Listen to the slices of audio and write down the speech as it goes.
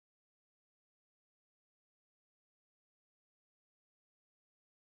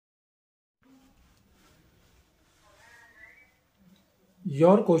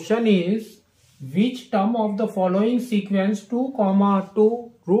Your question is, which term of the following sequence 2,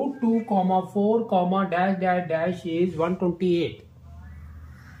 2, root 2, 4, dash dash dash is 128?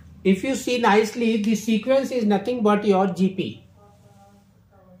 If you see nicely, the sequence is nothing but your GP.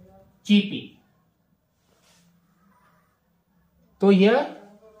 So here,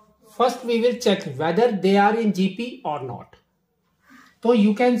 first we will check whether they are in GP or not. So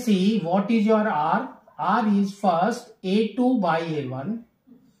you can see what is your R. R is first A2 by A1,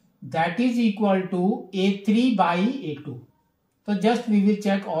 that is equal to A3 by A2. So just we will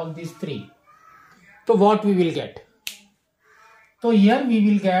check all these three. So what we will get? So here we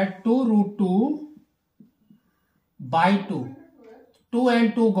will get 2 root 2 by 2. 2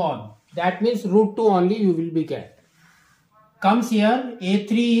 and 2 gone. That means root 2 only you will be get. Comes here,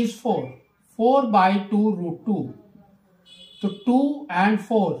 A3 is 4. 4 by 2 root 2. So 2 and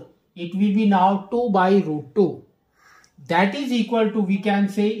 4. It will be now 2 by root 2. That is equal to, we can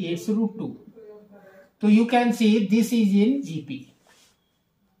say, it's root 2. So you can see this is in GP.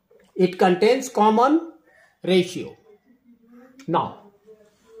 It contains common ratio. Now,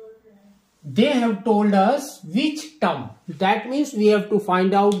 they have told us which term. That means we have to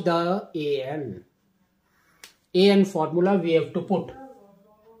find out the AN. AN formula we have to put.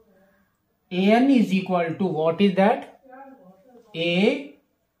 AN is equal to, what is that? A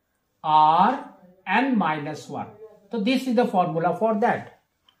R n minus 1. So this is the formula for that.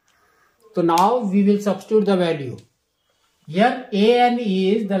 So now we will substitute the value. Here AN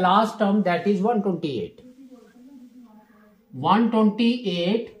is the last term, that is 128.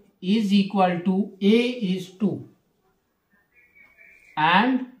 128 is equal to A is 2.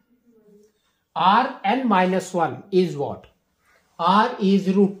 And R n minus 1 is what? R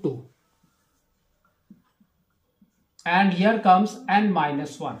is root 2. And here comes n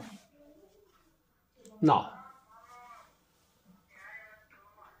minus 1. Now,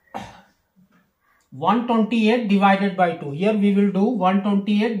 128 divided by 2. Here we will do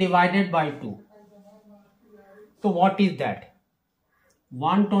 128 divided by 2. So what is that?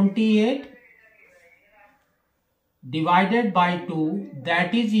 128 divided by 2,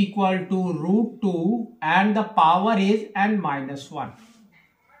 that is equal to root 2 and the power is n minus 1.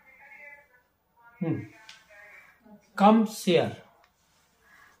 Comes here.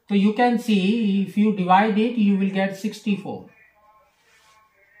 So you can see, if you divide it, you will get 64.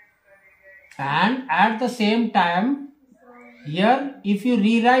 And at the same time, here if you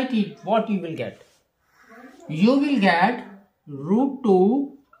rewrite it, what you will get? You will get root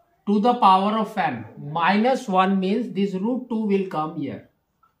 2 to the power of n. Minus 1 means this root 2 will come here.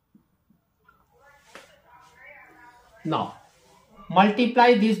 Now,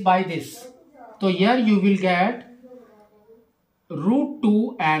 multiply this by this. So here you will get root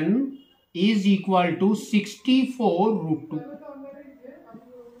 2n is equal to 64 root 2.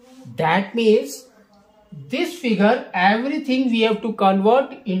 That means this figure, everything we have to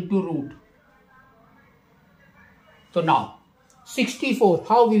convert into root. So now 64,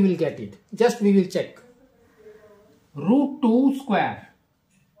 how we will get it? Just we will check. Root 2 square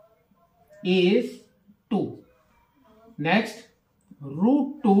is 2. Next,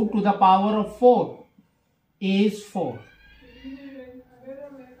 root 2 to the power of 4 is 4.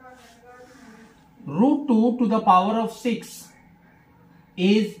 Root 2 to the power of 6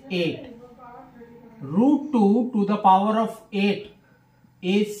 is 8. Root 2 to the power of 8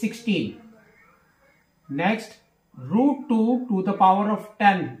 is 16. Next, root 2 to the power of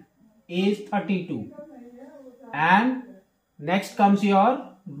 10 is 32. And next comes your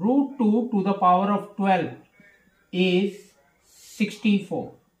root 2 to the power of 12 is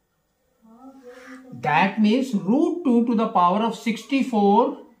 64. That means root 2 to the power of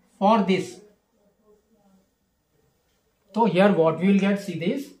 64 for this. So here what we will get, see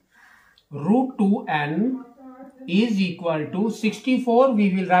this, root 2n is equal to 64,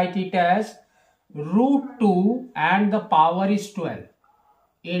 we will write it as root 2 and the power is 12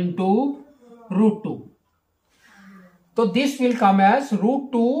 into root 2. So this will come as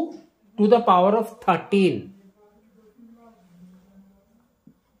root 2 to the power of 13.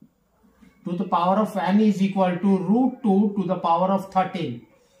 To the power of n is equal to root 2 to the power of 13.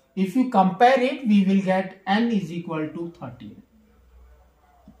 If you compare it, we will get n is equal to 13.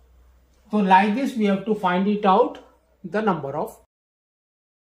 So like this we have to find it out, the number of